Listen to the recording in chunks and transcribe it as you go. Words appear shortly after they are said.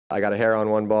I got a hair on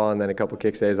one ball and then a couple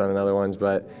kick saves on another ones,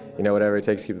 but whatever it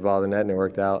takes to keep the ball in the net, and it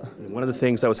worked out. One of the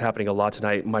things that was happening a lot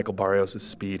tonight, Michael Barrios'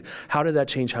 speed. How did that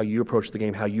change how you approach the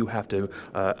game, how you have to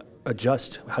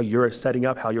adjust, how you're setting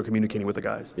up, how you're communicating with the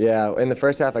guys? Yeah, in the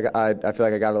first half, I feel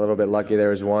like I got a little bit lucky. There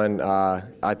was one,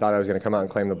 I thought I was going to come out and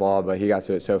claim the ball, but he got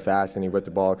to it so fast and he whipped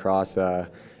the ball across.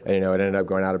 And it ended up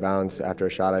going out of bounds after a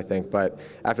shot, I think. But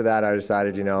after that, I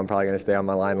decided, I'm probably going to stay on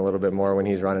my line a little bit more when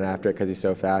he's running after it because he's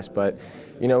so fast. But,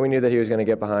 we knew that he was going to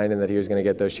get behind and that he was going to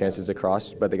get those chances to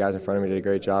cross. But the guys in front of me did a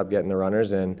great job getting the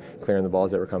runners and clearing the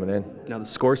balls that were coming in. Now, the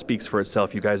score speaks for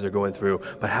itself. You guys are going through.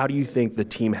 But how do you think the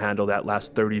team handled that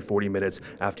last 30, 40 minutes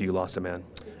after you lost a man?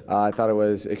 I thought it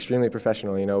was extremely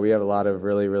professional. We have a lot of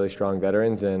really, really strong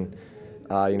veterans, and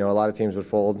a lot of teams would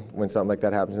fold when something like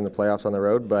that happens in the playoffs on the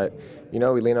road, but we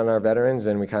lean on our veterans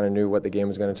and we kind of knew what the game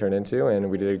was going to turn into, and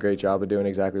we did a great job of doing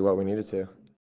exactly what we needed to.